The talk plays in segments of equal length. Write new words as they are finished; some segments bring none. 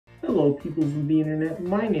Hello peoples of the internet,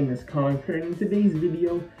 my name is Conker, and in today's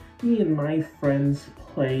video, me and my friends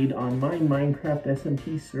played on my Minecraft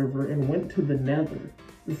SMP server and went to the Nether.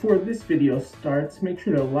 Before this video starts, make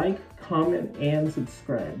sure to like, comment, and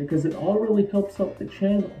subscribe, because it all really helps out the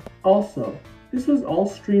channel. Also, this was all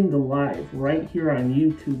streamed live right here on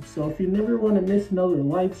YouTube, so if you never want to miss another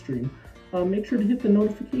live stream, make sure to hit the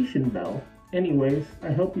notification bell. Anyways,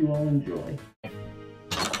 I hope you all enjoy.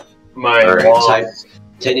 Alright,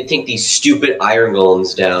 time to take these stupid iron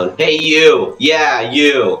golems down. Hey you! Yeah,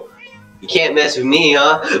 you! You can't mess with me,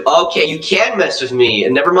 huh? Okay, you can mess with me,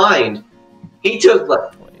 and never mind. He took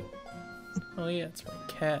like... Wait. Oh yeah, it's my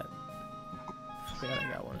cat. I forgot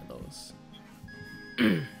I got one of those.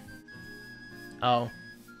 Oh.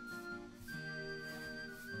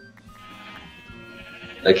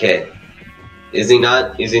 Okay. Is he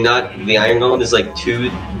not, the iron golem is like too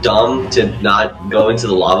dumb to not go into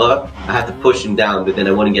the lava? I have to push him down, but then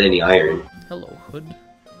I wouldn't get any iron. Hello, Hood.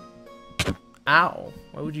 Ow.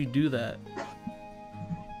 Why would you do that?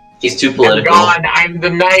 He's too political. I'm gone. I'm the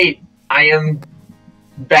knight. I am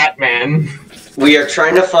Batman. We are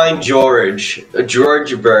trying to find George.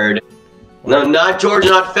 George Bird. No, not George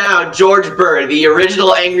Not Found. George Bird, the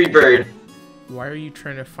original Angry Bird. Why are you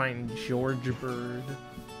trying to find George Bird?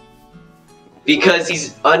 Because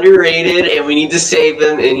he's underrated and we need to save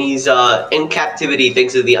him, and he's in captivity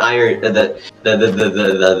thanks to the iron.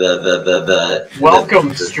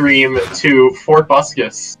 Welcome, stream, to Fort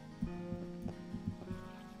Buskus.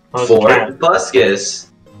 Fort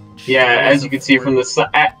Buskus. Yeah, as you can see from the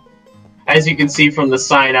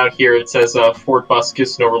sign out here, it says Fort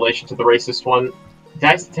Buskus, no relation to the racist one. Did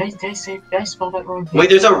I spell that wrong? Wait,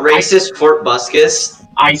 there's a racist Fort Buskus?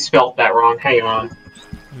 I spelled that wrong. Hang on.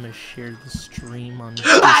 I'm gonna share the stream on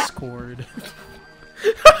Discord.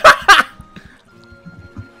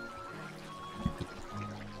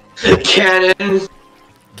 Cannon.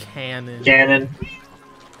 Cannon.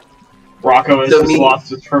 Rocco has just lost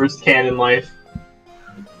his first cannon life.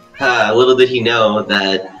 Little did he know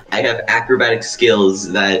that I have acrobatic skills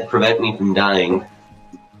that prevent me from dying.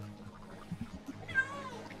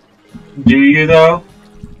 Do you, though?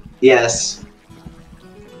 Yes.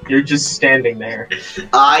 You're just standing there.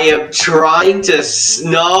 I am trying to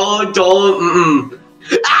no, don't.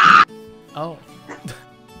 Ah! Oh.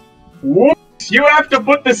 Whoops! You have to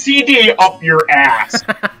put the CD up your ass.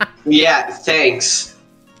 Yeah, thanks.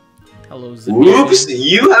 Hello, Whoops!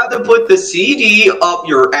 You have to put the CD up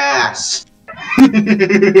your ass.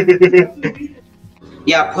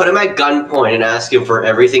 Yeah, put him at gunpoint and ask him for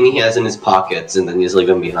everything he has in his pockets, and then just leave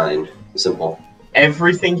him behind. Simple.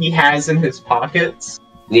 Everything he has in his pockets?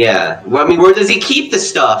 Yeah. Well, I mean, where does he keep the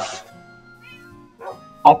stuff?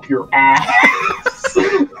 Up your ass.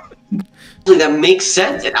 That makes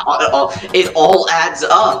sense. It all adds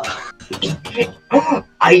up.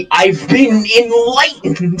 I've been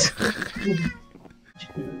enlightened.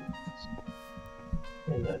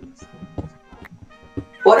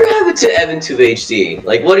 What happened to Evan 2 HD?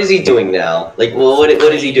 Like, what is he doing now? Like, well, what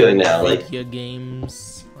is he doing now? Like,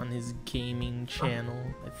 games on his gaming channel,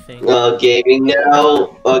 I think. Gaming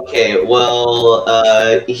now. Okay, well,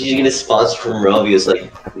 he's gonna sponsor from Rovius.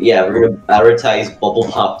 Like, yeah, we're gonna advertise Bubble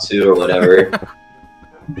Pop 2 or whatever.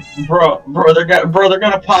 Bro, they're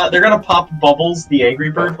gonna pop Bubbles the Angry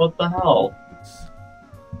Bird. What the hell?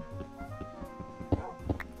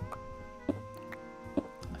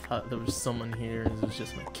 I thought there was someone here. It was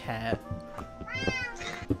just my cat.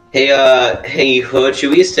 Hey, Hood,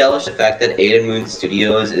 should we establish the fact that Aiden Moon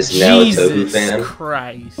Studios is now a Tobu fan? Jesus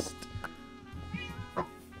Christ.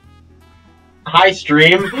 Hi,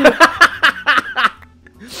 stream.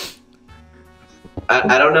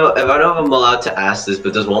 I don't know if I'm allowed to ask this,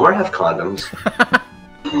 but does Walmart have condoms?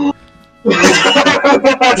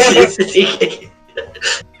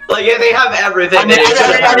 Like, yeah, they have everything.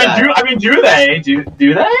 I mean, do they?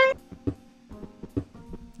 Do they?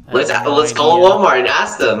 Let's call Walmart and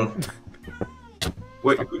ask them.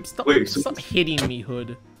 Stop hitting me,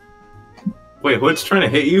 Hood. Wait, Hood's trying to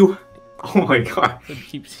hit you? Oh my god. Hood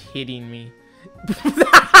keeps hitting me.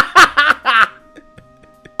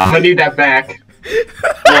 I'm gonna need that back.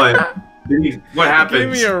 What? What happened?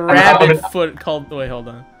 Give me a rabbit foot called. Wait, hold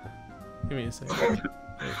on. Give me a second.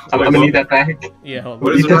 I'm gonna need that back. Yeah, hold on.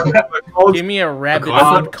 What is it called? Give me a rabbit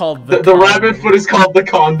foot called the rabbit foot is called the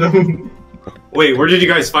condom. Wait, where did you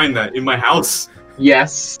guys find that? In my house?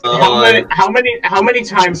 Yes. How many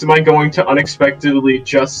times am I going to unexpectedly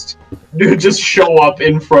just show up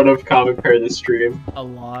in front of Comic Pair this stream? A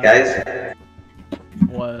lot. Guys?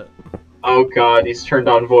 What? Oh god, he's turned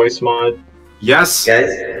on voice mod. Yes.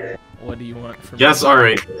 Guys? What do you want from me? Yes,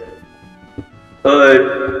 alright.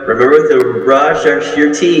 Remember to brush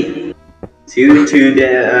your teeth. Two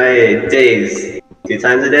days. 2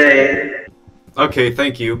 times a day. Okay,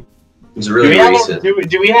 thank you. It's really racist.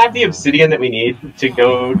 Do we have the obsidian that we need to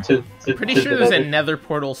go to Pretty to sure the there's a Nether? nether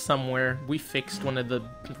portal somewhere. We fixed one of the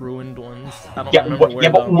ruined ones. I don't Yeah, remember where. yeah,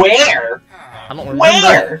 but though. where? I don't remember.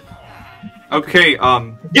 Where? Okay,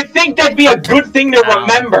 You think that'd be a good thing to Ow.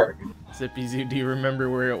 remember? Zippy Zoo, do you remember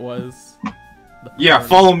where it was? The yeah, portal.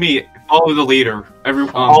 follow me. Follow the leader.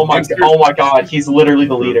 Oh my god, he's literally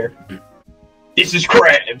the leader. This is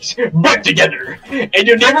Krabs, back together, and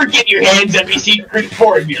you'll never get your hands on my secret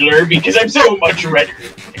formula because I'm so much redder,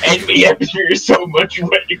 and my atmosphere is so much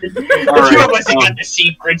wetter. The two of us have got the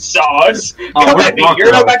secret sauce. Come at me,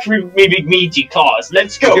 you're not much for me big meaty claws.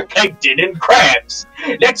 Let's go, Plankton and Krabs.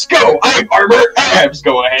 Let's go, I'm Armor Abs.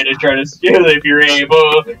 Go ahead and try to steal if you're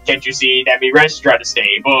able. Can't you see that me restaurant is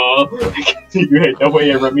stable? You ain't no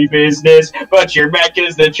way to run me business, but your back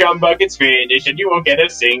is the chum bucket's finished, and you won't get a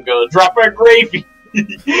single drop of gravy.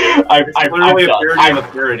 I'm done.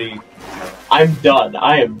 I'm done.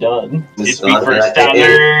 I am done. It's me first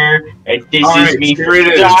dollar, and this is me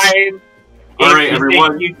first time. Alright, if you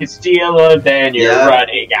everyone. think you can steal them, then you're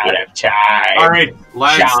running out of time. Alright,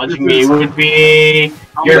 lads. Challenge me would be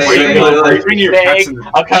your wait, single wait, bring your pets mistake.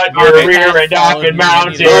 in. I'll cut your rear end off and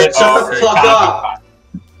mount it. Shut the fuck up!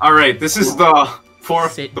 Alright, this is the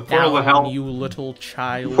Sit portal down, to hell. you little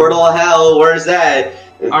child. Portal of hell, where's that?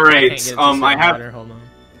 Alright, Can't get I have. better, hold on.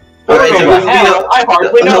 Alright, What the hell? I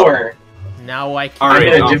hardly know her. Now I can't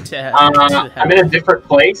Alright, get to I'm in a different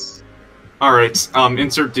place. Alright,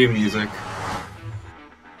 insert Doom music.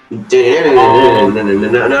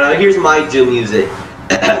 No, here's my Doom music.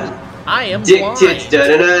 I am Dick blind. tits da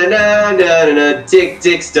na na na na na dick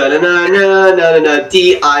dicks da na na na na na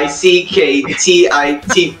DICKTIT.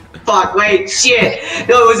 Fuck, wait, shit!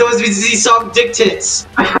 No, it was the song Dick Tits.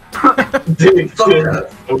 Dude, Fuck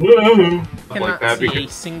up. I Like cannot that see because a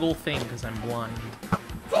single thing because I'm blind.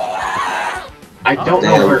 I don't Oh,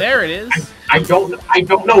 know where. There it is. I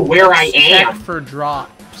don't know where I Check am. for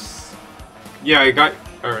drops. yeah, I got.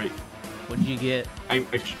 Alright, What'd you get? I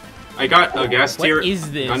got a gas What tier,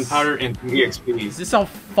 is this? gunpowder, and Is EXP. this a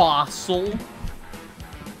fossil?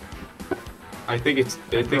 I think it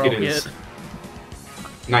Broke is. it.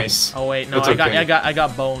 Nice. Oh wait, no, It's I okay.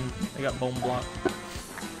 got bone. I got bone block.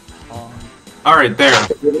 Alright, there.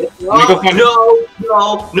 Let me go find No,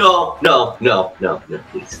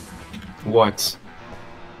 please. What?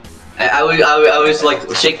 I was like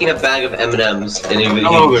shaking a bag of M&Ms and it was.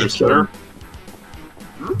 Hello there, sir.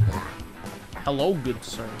 Hello, good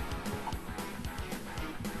sir.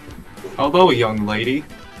 Hello, young lady.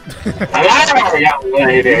 Hello, young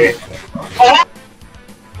lady.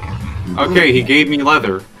 Okay, he gave me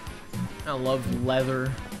leather. I love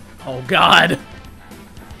leather. Oh god.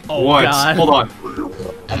 Oh what? god. Hold on.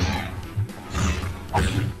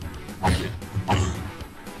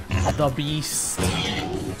 The beast.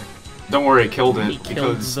 Don't worry, I killed He it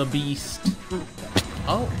killed because the beast.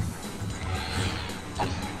 Oh.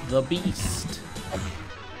 The beast.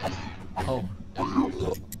 Oh.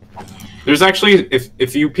 there's actually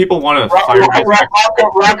if you people want to fire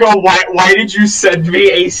Rocco, why did you send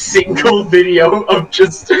me a single video of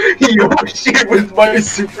just Yoshi with my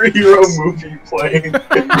superhero movie playing?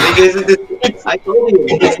 Because I told you,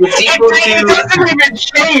 it's the sequel It to. doesn't even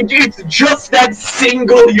change. It's just that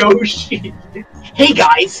single Yoshi. Hey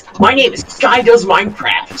guys, my name is Sky Does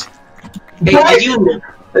Minecraft.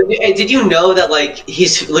 Hey, did you know that like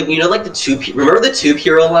he's like like the remember the Tube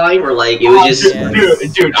Hero line where like it was just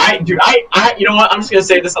dude, I you know what? I'm just gonna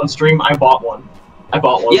say this on stream. I bought one. yeah,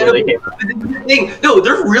 when they came out. no,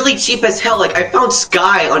 they're really cheap as hell. Like I found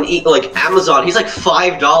Sky on like Amazon. He's like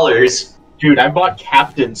 $5. Dude, I bought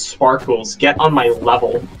Captain Sparkles. Get on my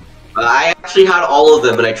level. I actually had all of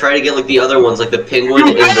them, and I tried to get like the other ones, like the penguin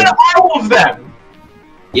You and had the all of them.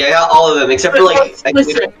 yeah, I got all of them except for like.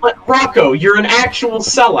 Listen, Rocco, you're an actual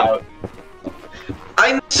sellout.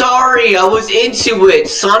 I'm sorry, I was into it.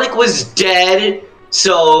 Sonic was dead,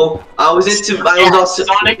 so I was into. I was also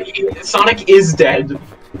Sonic is dead.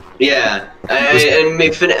 yeah, and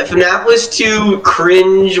FNAF was too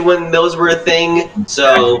cringe when those were a thing.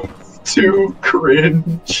 So Too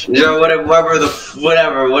cringe. no, whatever.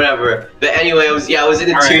 But anyway, I was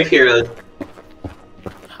into All Tube right. Heroes.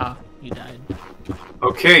 Ha, you died.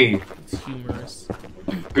 Okay, It's humorous.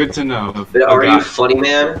 good to know. Are you funny,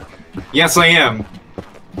 man? Yes, I am.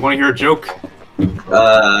 Want to hear a joke?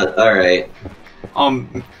 All right.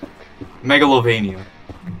 Megalovania.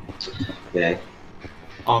 Okay.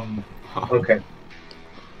 Okay. I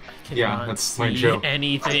Yeah, cannot that's my see joke.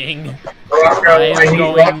 anything. Rocco, I am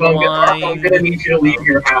going Rocco, I'm gonna need you to leave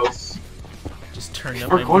your house. Just turn up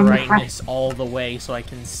We're my going to brightness all the way so I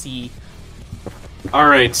can see. All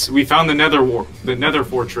right, we found the Nether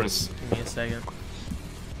fortress. Give me a second.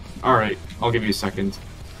 All right, I'll give you a second.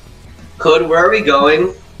 Code, where are we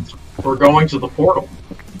going? We're going to the portal.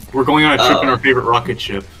 We're going on a trip in our favorite rocket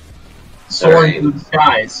ship. Soaring through the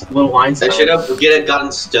skies. Little limestone. I should have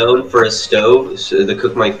gotten stone for a stove to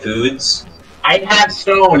cook my foods. I have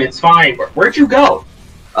stone, it's fine. Where'd you go?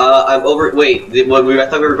 I'm over. Wait, I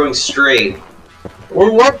thought we were going straight. I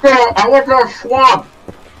went to a swamp.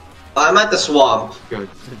 I'm at the swamp. Good.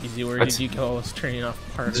 Where did you go? I was turning off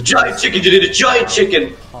part It's of a giant chicken, you did a giant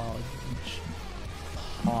chicken!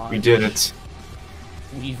 We did it.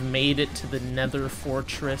 We've made it to the Nether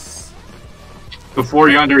fortress. Before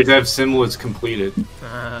yonder Dev sim was completed.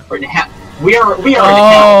 We are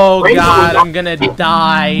Oh god, I'm gonna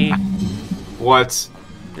die. What?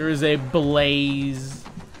 There is a blaze.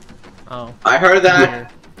 Oh. I heard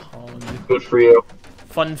that. Good for you.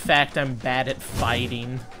 Fun fact, I'm bad at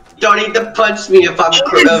fighting. Don't need to punch me if I'm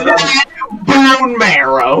bone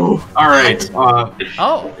marrow. Alright,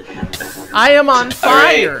 Oh. I am on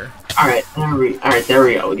fire. Alright, there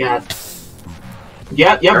we go. We got.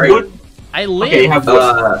 Yep, good. I live. Okay, you have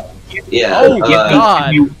wood. Yeah. Oh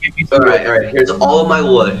god. Alright, here's all of my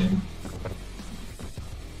wood.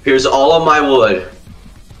 Here's all of my wood.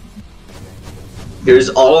 Here's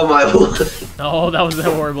all of my wood. Oh, that was a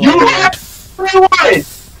horrible You idea. have 3 wood!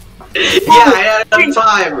 Yeah, I had enough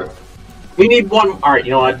time. We need one. Alright,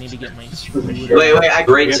 you know what? I need to get my Wait, I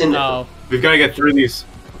greaten. Oh. we've got to get through these.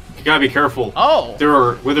 You gotta be careful. Oh! There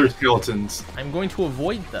are wither skeletons. I'm going to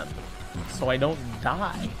avoid them, so I don't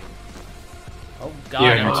die. Oh god,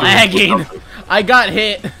 Yeah, I'm me too. lagging! I got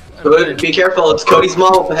hit! Good, be careful, it's Cody's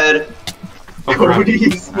mom up ahead. Oh, crap.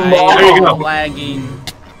 Cody's I There you am go. lagging.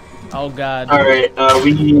 Oh god. Alright,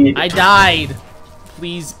 we need. I died!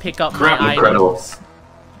 Please pick up Crap, my incredible. items.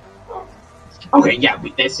 Okay, yeah,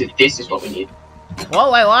 this is what we need.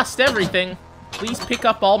 Well, I lost everything. Please pick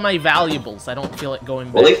up all my valuables. I don't feel like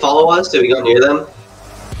going Will back. they follow us? Did we go near them?